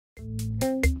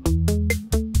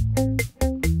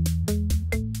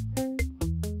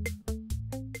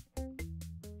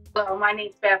Hello, my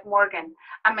name's Bev Morgan.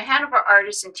 I'm a Hanover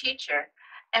artist and teacher,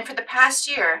 and for the past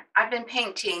year, I've been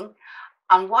painting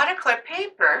on watercolor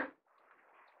paper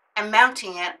and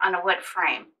mounting it on a wood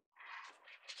frame.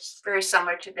 It's very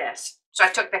similar to this. So I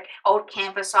took the old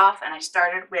canvas off and I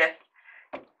started with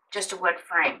just a wood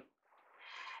frame.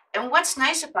 And what's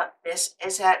nice about this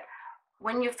is that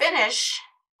when you finish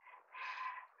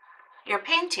your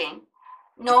painting,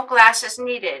 no glass is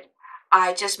needed.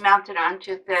 I just mounted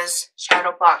onto this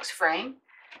shadow box frame.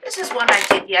 This is one I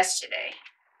did yesterday.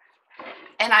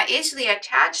 And I easily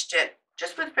attached it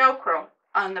just with Velcro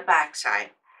on the back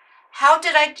side. How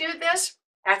did I do this?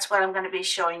 That's what I'm going to be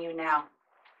showing you now.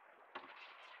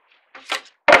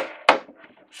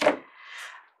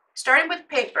 Starting with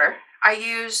paper, I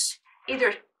use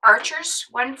either Archer's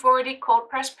 140 cold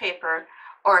press paper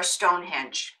or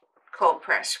Stonehenge cold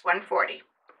press 140.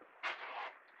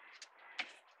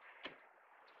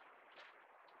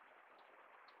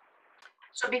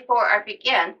 So before I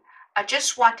begin, I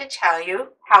just want to tell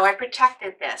you how I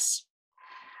protected this.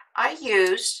 I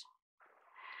used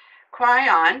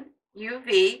Crayon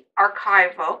UV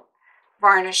Archival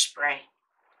varnish spray.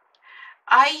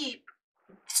 I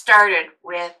started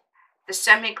with the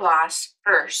semi-gloss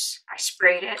first. I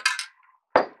sprayed it.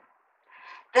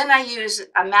 Then I used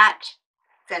a matte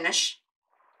finish,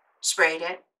 sprayed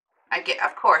it.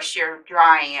 Of course, you're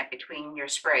drying it between your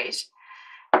sprays.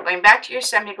 Going back to your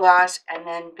semi-gloss and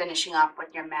then finishing off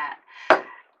with your matte.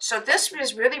 So this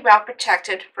is really well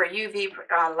protected for UV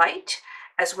light,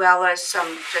 as well as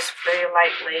some just very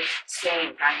lightly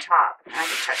stained on top. And I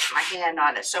can touch my hand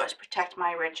on it, so it's protect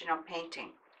my original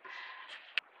painting.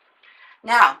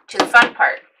 Now to the fun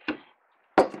part.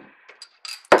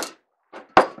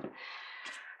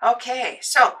 Okay,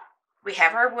 so we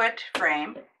have our wood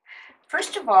frame.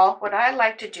 First of all, what I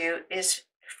like to do is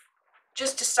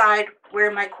just decide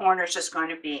where my corners is going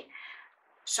to be.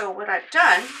 So what I've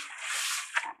done,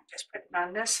 just put it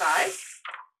on this side.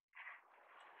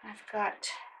 I've got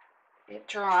it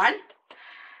drawn,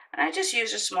 and I just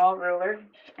use a small ruler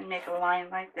and make a line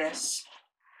like this,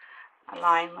 a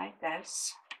line like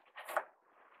this,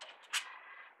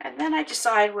 and then I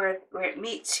decide where it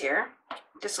meets here.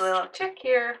 Just a little tick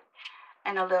here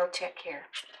and a little tick here.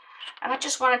 And I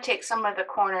just want to take some of the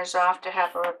corners off to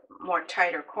have a more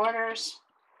tighter corners,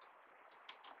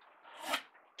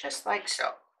 just like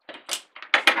so.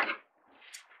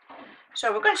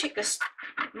 So we're going to take this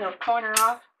little corner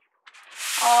off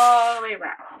all the way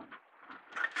around.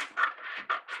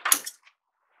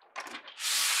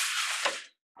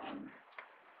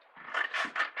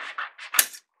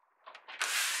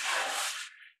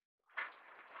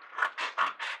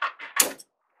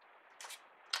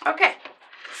 Okay,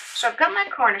 so I've got my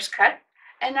corners cut,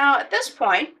 and now at this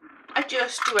point, I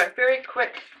just do a very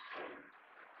quick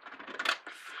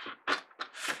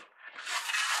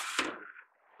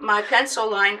my pencil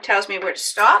line tells me where to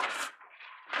stop.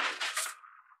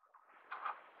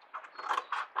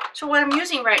 So what I'm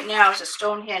using right now is a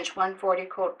Stonehenge 140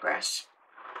 cold press.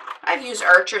 I've used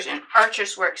Archer's, and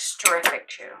Archer's works terrific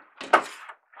too.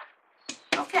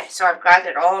 Okay, so I've got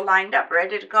it all lined up,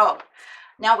 ready to go.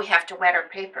 Now we have to wet our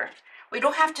paper. We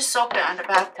don't have to soak it on the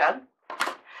bathtub.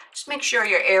 Just make sure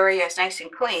your area is nice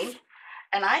and clean.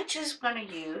 And I just want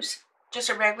to use just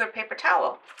a regular paper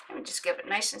towel. Let me just give it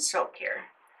nice and soak here.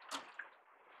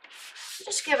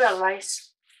 Just give it a nice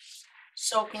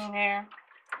soaking there.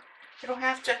 You don't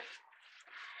have to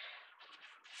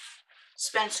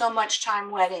spend so much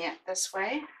time wetting it this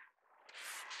way.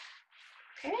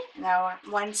 Okay, now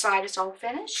one side is all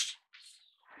finished.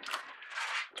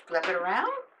 Flip it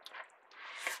around.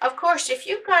 Of course, if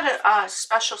you've got a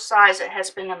special size that has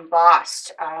been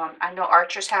embossed, I know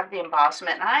Archers have the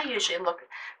embossment, and I usually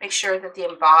make sure that the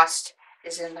embossed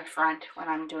is in the front when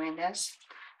I'm doing this.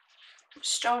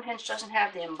 Stonehenge doesn't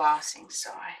have the embossing, so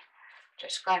I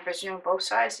just going to presume both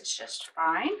sides is just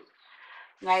fine.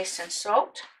 Nice and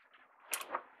soaked.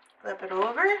 Flip it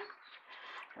over.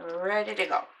 Ready to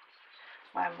go.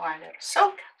 One more little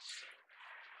soak.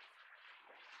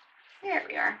 There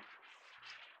we are.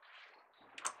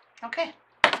 Okay,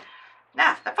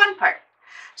 now the fun part.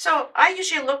 So I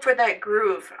usually look for that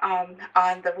groove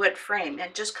on the wood frame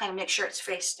and just kind of make sure it's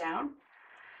face down.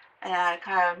 And I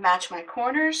kind of match my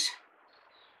corners.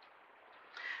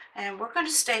 And we're going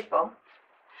to staple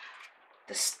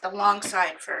the long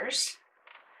side first.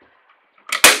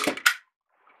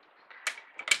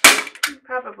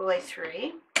 Probably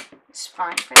 3. It's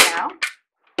fine for now.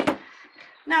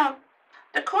 Now,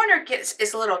 the corner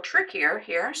is a little trickier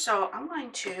here, so I'm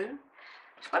going to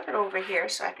flip it over here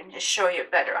so I can just show you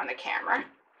better on the camera.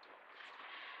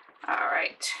 All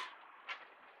right.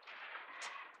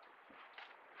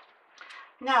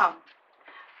 Now,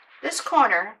 this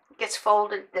corner gets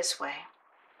folded this way.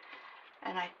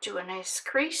 And I do a nice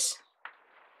crease,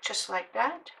 just like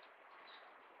that.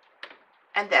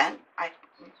 And then I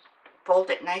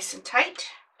fold it nice and tight.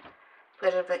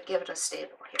 Give it a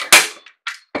stable here.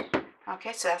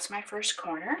 Okay, so that's my first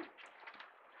corner.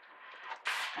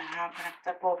 And now I'm going to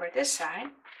flip over this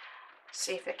side.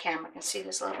 See if the camera can see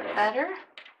this a little bit better.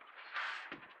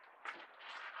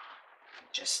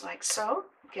 Just like so.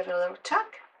 Give it a little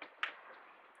tuck.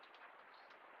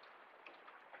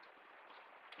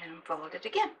 And fold it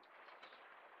again.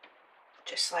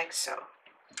 Just like so.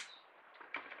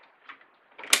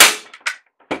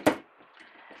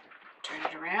 Turn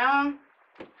it around.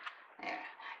 There.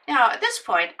 Now at this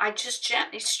point, I just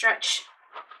gently stretch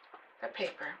the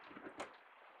paper.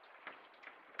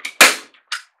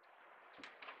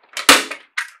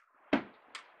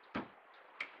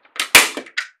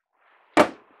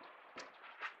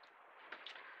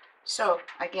 So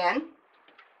again,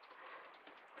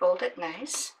 fold it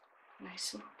nice and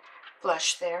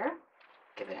flush there.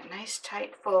 Give it a nice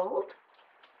tight fold.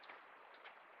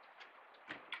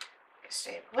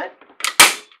 Staple it.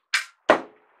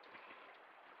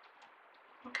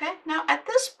 Okay, now at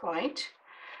this point,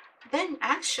 then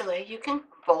actually you can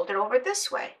fold it over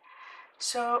this way.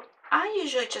 So I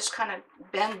usually just kind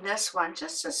of bend this one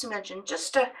just a smidgen,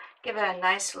 just to give it a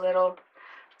nice little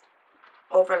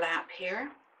overlap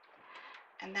here.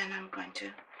 And then I'm going to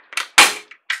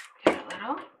give it a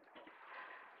little,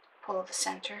 pull the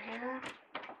center here.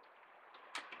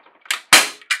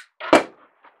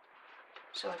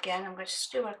 So again, I'm going to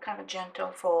just do a kind of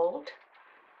gentle fold,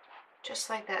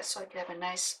 just like that, so I can have a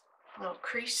nice little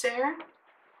crease there,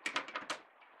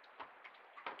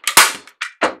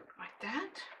 like that.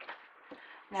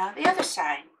 Now the other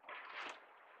side.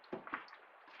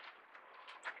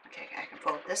 Okay, I can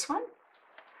fold this one.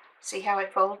 See how I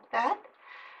fold that?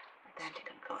 And then you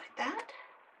can go like that.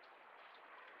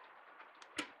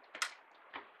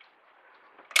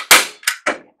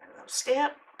 Give it a little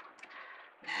step.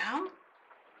 Now,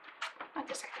 I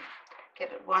guess I can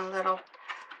give it one little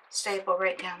staple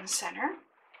right down the center.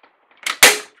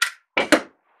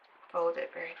 Fold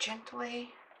it very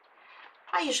gently.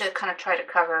 I usually kind of try to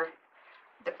cover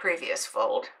the previous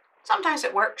fold. Sometimes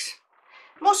it works.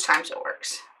 Most times it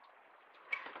works.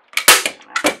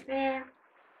 Right there.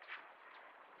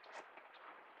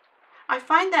 I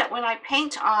find that when I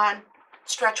paint on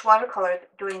stretch watercolor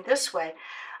doing this way,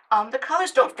 the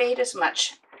colors don't fade as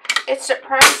much. It's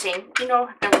surprising, you know,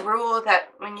 the rule that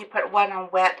when you put one on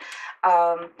wet,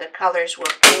 the colors will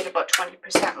fade about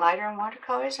 20% lighter in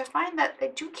watercolors. I find that they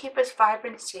do keep its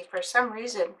vibrancy for some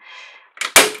reason.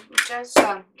 It does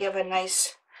give a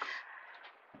nice,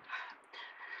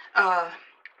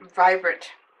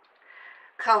 vibrant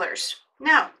colors.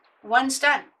 Now, one's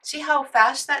done. See how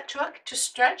fast that took to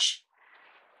stretch?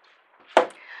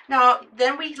 Now,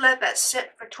 then we let that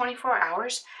sit for 24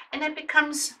 hours, and it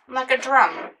becomes like a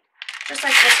drum, just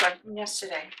like this one from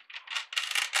yesterday.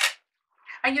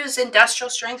 I use industrial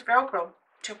strength Velcro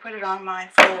to put it on my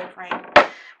photo frame.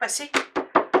 But see,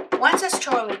 once it's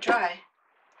totally dry,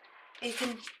 you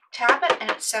can tap it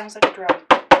and it sounds like a drum.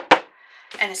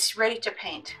 And it's ready to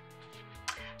paint.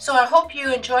 So I hope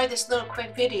you enjoy this little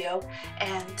quick video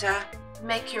and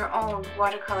make your own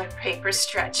watercolor paper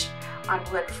stretch on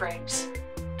wood frames.